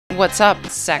What's up,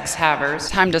 sex havers?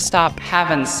 Time to stop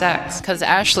having sex, cause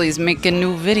Ashley's making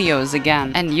new videos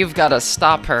again, and you've gotta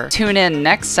stop her. Tune in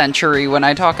next century when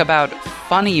I talk about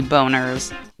funny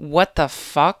boners. What the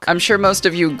fuck? I'm sure most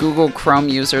of you Google Chrome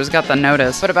users got the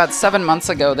notice, but about 7 months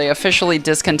ago, they officially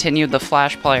discontinued the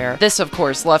Flash player. This, of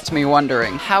course, left me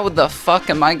wondering, how the fuck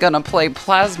am I gonna play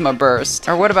Plasma Burst?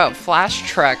 Or what about Flash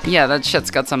Trek? Yeah, that shit's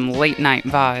got some late night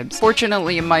vibes.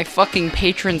 Fortunately, my fucking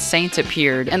patron saint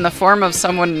appeared in the form of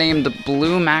someone named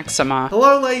Blue Maxima.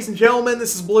 Hello, ladies and gentlemen,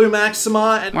 this is Blue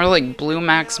Maxima, and more like Blue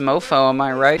Max Mofo, am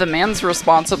I right? The man's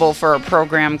responsible for a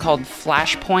program called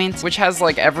Flashpoint, which has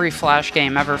like every Flash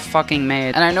game ever fucking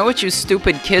made. And I know what you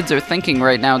stupid kids are thinking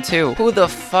right now too. Who the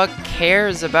fuck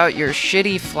cares about your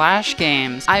shitty Flash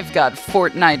games? I've got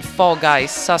Fortnite, Fall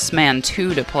Guys, Sussman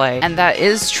 2 to play. And that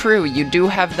is true, you do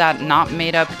have that not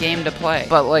made up game to play.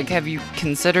 But like, have you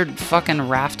considered fucking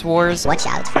Raft Wars? Watch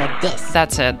out for this.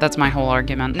 That's it, that's my whole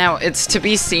argument. Now, it's to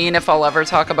be seen if I'll ever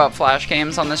talk about Flash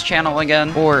games on this channel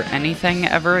again, or anything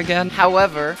ever again.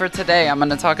 However, for today, I'm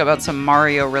gonna talk about some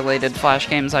Mario related Flash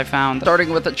games I found, starting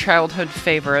with a childhood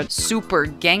favorite, Super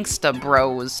Gangster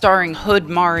Bros, starring Hood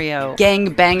Mario,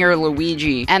 Gangbanger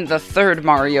Luigi, and the third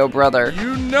Mario brother.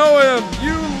 You know him!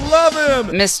 You love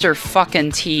him! Mr.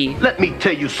 fucking T. Let me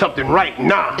tell you something right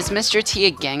now. Is Mr. T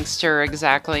a gangster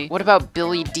exactly? What about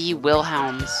Billy D.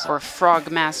 Wilhelms, or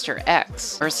Frogmaster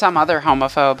X, or some other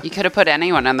homophobe? You could have put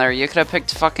anyone in there. You could have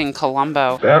picked fucking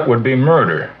Columbo. That would be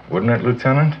murder, wouldn't it,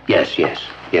 Lieutenant? Yes,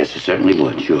 it certainly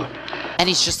would, sure. And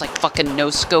he's just like fucking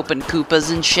no-scoping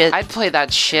Koopas and shit. I'd play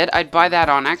that shit. I'd buy that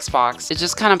on Xbox. It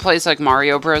just kind of plays like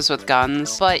Mario Bros with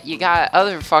guns. But you got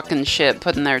other fucking shit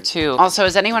put in there too. Also,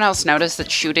 has anyone else noticed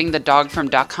that shooting the dog from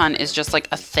Duck Hunt is just like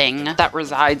a thing that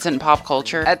resides in pop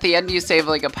culture? At the end, you save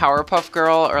like a Powerpuff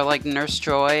Girl or like Nurse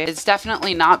Joy. It's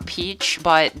definitely not Peach,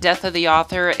 but death of the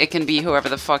author, it can be whoever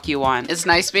the fuck you want. It's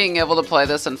nice being able to play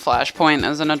this in Flashpoint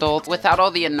as an adult without all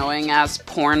the annoying ass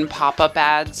porn pop-up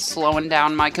ads slowing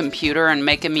down my computer and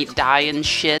making me die and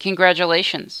shit.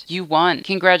 Congratulations, you won.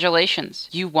 Congratulations,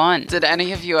 you won. Did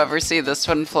any of you ever see this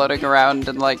one floating around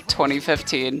in like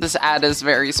 2015? This ad is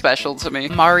very special to me.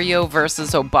 Mario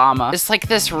versus Obama. It's like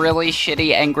this really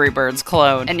shitty Angry Birds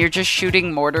clone, and you're just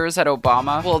shooting mortars at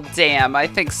Obama? Well, damn, I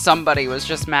think somebody was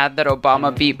just mad that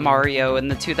Obama beat Mario in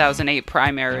the 2008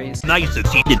 primaries. Nice of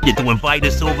you to invite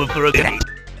us over for a date.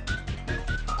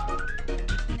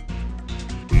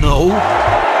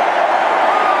 No.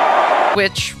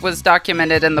 Which was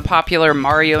documented in the popular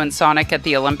Mario and Sonic at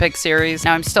the Olympic series.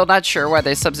 Now, I'm still not sure why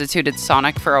they substituted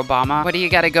Sonic for Obama. Why do you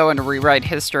gotta go and rewrite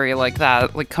history like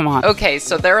that? Like, come on. Okay,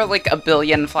 so there are like a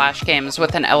billion Flash games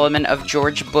with an element of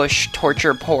George Bush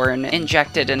torture porn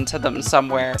injected into them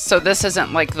somewhere. So this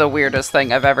isn't like the weirdest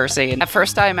thing I've ever seen. At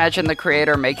first, I imagined the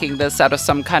creator making this out of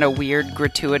some kind of weird,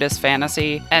 gratuitous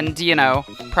fantasy, and, you know,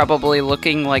 probably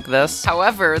looking like this.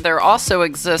 However, there also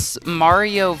exists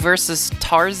Mario vs.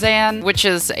 Tarzan, which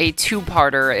is a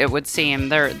two-parter, it would seem.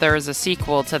 There is a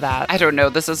sequel to that. I don't know,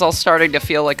 this is all starting to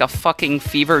feel like a fucking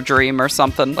fever dream or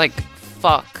something. Like,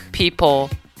 fuck. People,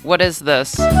 what is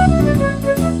this?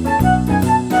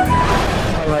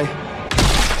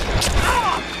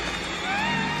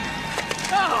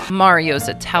 Mario's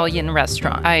Italian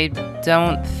restaurant. I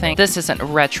don't think this isn't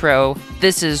retro.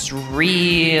 This is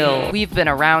real. We've been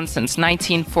around since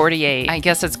 1948. I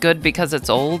guess it's good because it's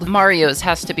old. Mario's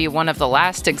has to be one of the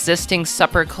last existing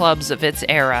supper clubs of its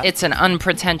era. It's an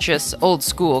unpretentious, old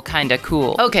school kinda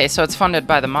cool. Okay, so it's funded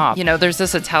by the mob. You know, there's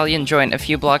this Italian joint a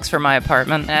few blocks from my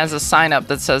apartment, and it has a sign up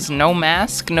that says, "No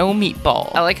mask, no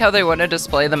meatball." I like how they want to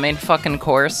display the main fucking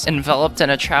course enveloped in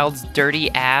a child's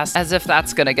dirty ass, as if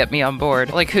that's gonna get me on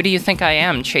board. Like, who do you think I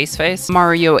am, Chaseface?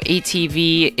 Mario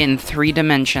ATV in 3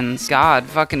 dimensions. God,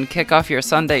 fucking kick off your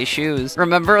Sunday shoes.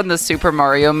 Remember in the Super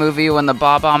Mario movie when the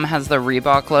Bob-omb has the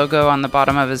Reebok logo on the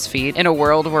bottom of his feet? In a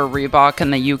world where Reebok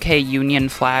and the UK Union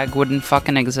flag wouldn't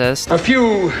fucking exist. A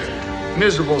few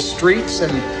miserable streets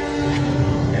and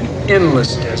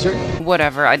endless desert.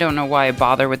 Whatever, I don't know why I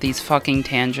bother with these fucking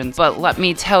tangents, but let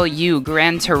me tell you,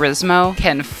 Gran Turismo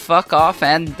can fuck off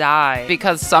and die,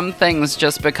 because some things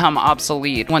just become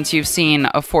obsolete once you've seen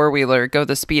a four-wheeler go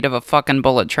the speed of a fucking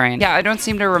bullet train. Yeah, I don't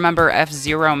seem to remember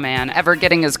F-Zero Man ever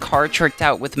getting his car tricked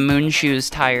out with moon shoes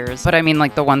tires, but I mean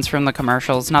like the ones from the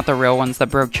commercials, not the real ones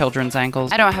that broke children's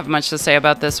ankles. I don't have much to say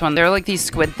about this one. They're like these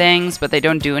squid things, but they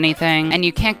don't do anything, and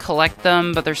you can't collect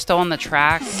them, but they're still on the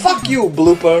track. fuck you,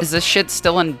 Blooper. Is this shit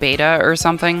still in beta or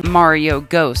something? Mario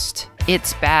Ghost.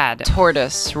 It's bad.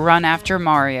 Tortoise, run after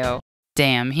Mario.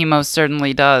 Damn, he most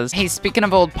certainly does. Hey, speaking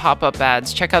of old pop-up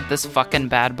ads, check out this fucking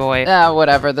bad boy.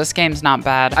 Whatever, this game's not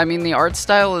bad. I mean, the art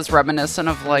style is reminiscent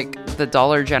of, like, the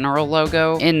Dollar General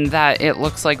logo, in that it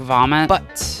looks like vomit,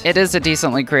 but it is a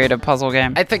decently creative puzzle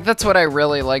game. I think that's what I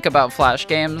really like about Flash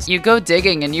games. You go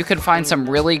digging and you can find some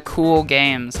really cool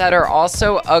games that are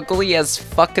also ugly as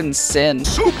fucking sin.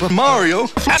 Super Mario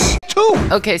Flash 2!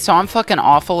 Okay, so I'm fucking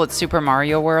awful at Super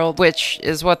Mario World, which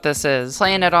is what this is.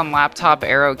 Playing it on laptop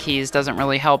arrow keys doesn't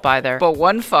really help either. But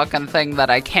one fucking thing that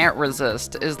I can't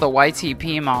resist is the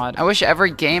YTP mod. I wish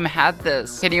every game had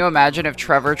this. Can you imagine if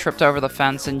Trevor tripped over the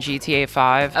fence in GTA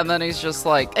 5 and then he's just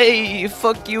like, hey,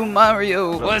 fuck you,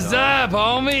 Mario. What's up,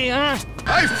 homie, huh?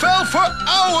 I fell for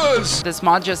hours! This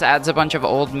mod just adds a bunch of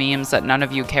old memes that none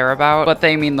of you care about, but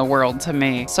they mean the world to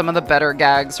me. Some of the better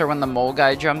gags are when the mole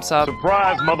guy jumps up.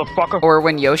 Surprise, motherfucker. Or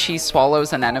when Yoshi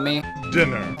swallows an enemy.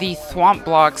 Dinner. The thwomp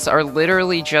blocks are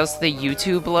literally just the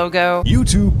YouTube logo.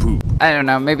 YouTube poop. I don't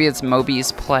know, maybe it's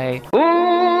Moby's Play.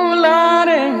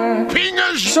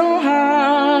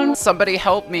 Somebody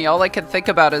help me, all I can think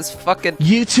about is fucking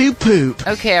YouTube poop.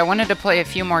 Okay, I wanted to play a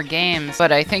few more games,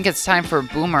 but I think it's time for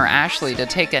Boomer Ashley to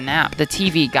take a nap. The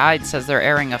TV Guide says they're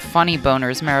airing a Funny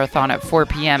Boners marathon at 4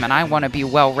 p.m. and I want to be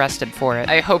well rested for it.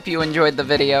 I hope you enjoyed the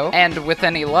video, and with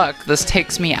any luck, this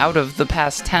takes me out of the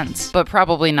past tense. But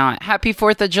probably not. Happy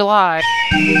 4th of July!